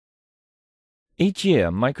Each year,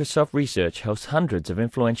 Microsoft Research hosts hundreds of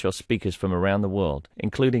influential speakers from around the world,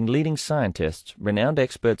 including leading scientists, renowned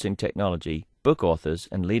experts in technology, book authors,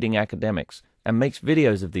 and leading academics, and makes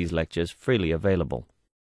videos of these lectures freely available.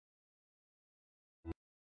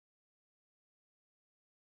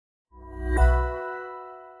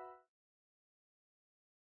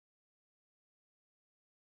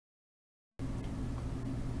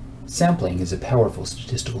 Sampling is a powerful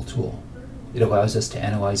statistical tool. It allows us to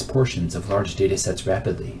analyze portions of large datasets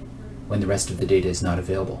rapidly, when the rest of the data is not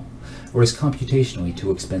available, or is computationally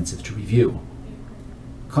too expensive to review.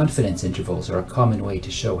 Confidence intervals are a common way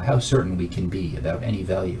to show how certain we can be about any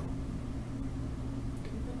value.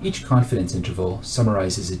 Each confidence interval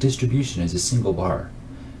summarizes a distribution as a single bar,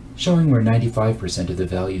 showing where 95% of the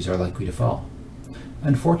values are likely to fall.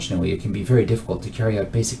 Unfortunately, it can be very difficult to carry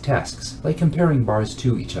out basic tasks, like comparing bars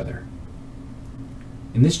to each other.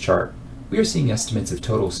 In this chart, we are seeing estimates of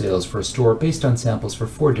total sales for a store based on samples for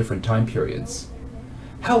 4 different time periods.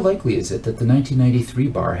 How likely is it that the 1993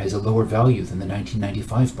 bar has a lower value than the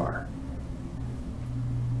 1995 bar?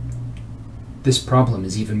 This problem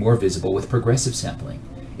is even more visible with progressive sampling,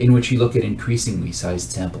 in which we look at increasingly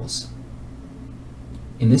sized samples.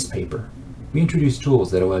 In this paper, we introduce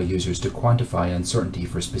tools that allow users to quantify uncertainty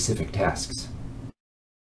for specific tasks.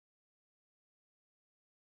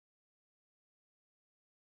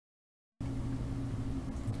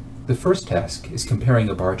 The first task is comparing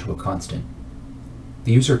a bar to a constant.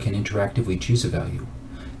 The user can interactively choose a value.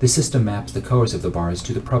 The system maps the colors of the bars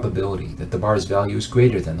to the probability that the bar's value is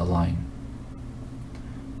greater than the line.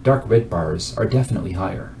 Dark red bars are definitely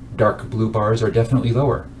higher, dark blue bars are definitely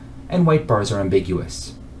lower, and white bars are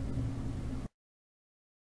ambiguous.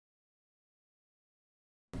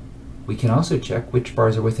 We can also check which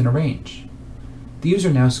bars are within a range. The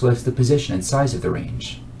user now selects the position and size of the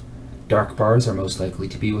range. Dark bars are most likely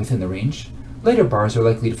to be within the range, lighter bars are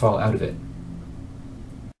likely to fall out of it.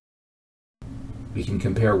 We can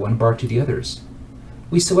compare one bar to the others.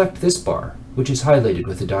 We select this bar, which is highlighted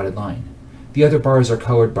with a dotted line. The other bars are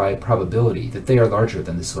colored by a probability that they are larger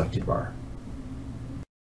than the selected bar.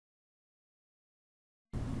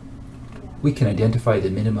 We can identify the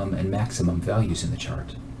minimum and maximum values in the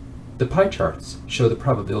chart. The pie charts show the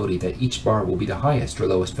probability that each bar will be the highest or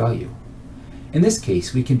lowest value. In this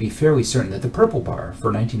case, we can be fairly certain that the purple bar for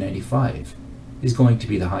 1995 is going to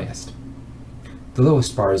be the highest. The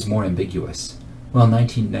lowest bar is more ambiguous. While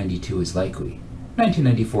 1992 is likely,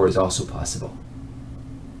 1994 is also possible.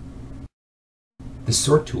 The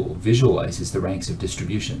sort tool visualizes the ranks of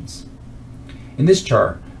distributions. In this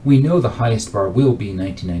chart, we know the highest bar will be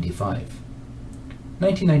 1995.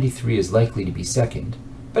 1993 is likely to be second,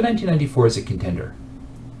 but 1994 is a contender.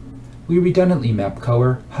 We redundantly map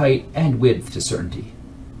color, height, and width to certainty.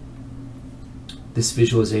 This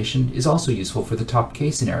visualization is also useful for the top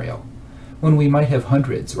K scenario, when we might have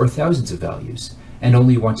hundreds or thousands of values and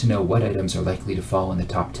only want to know what items are likely to fall in the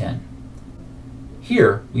top 10.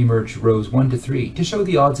 Here, we merge rows 1 to 3 to show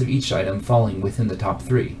the odds of each item falling within the top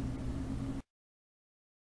 3.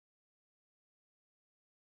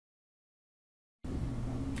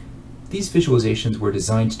 These visualizations were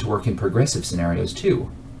designed to work in progressive scenarios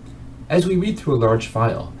too. As we read through a large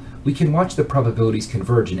file, we can watch the probabilities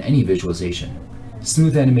converge in any visualization.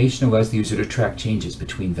 Smooth animation allows the user to track changes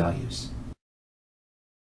between values.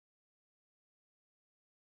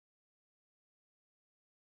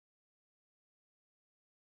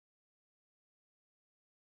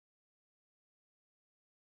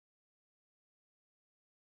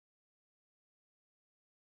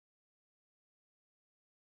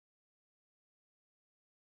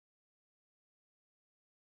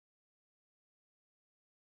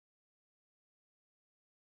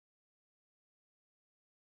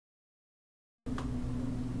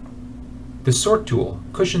 The sort tool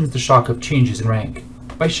cushions the shock of changes in rank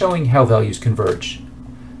by showing how values converge.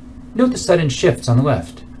 Note the sudden shifts on the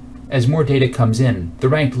left. As more data comes in, the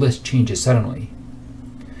ranked list changes suddenly.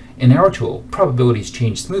 In our tool, probabilities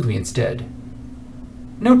change smoothly instead.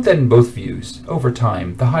 Note that in both views, over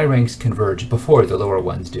time, the high ranks converge before the lower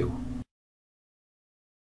ones do.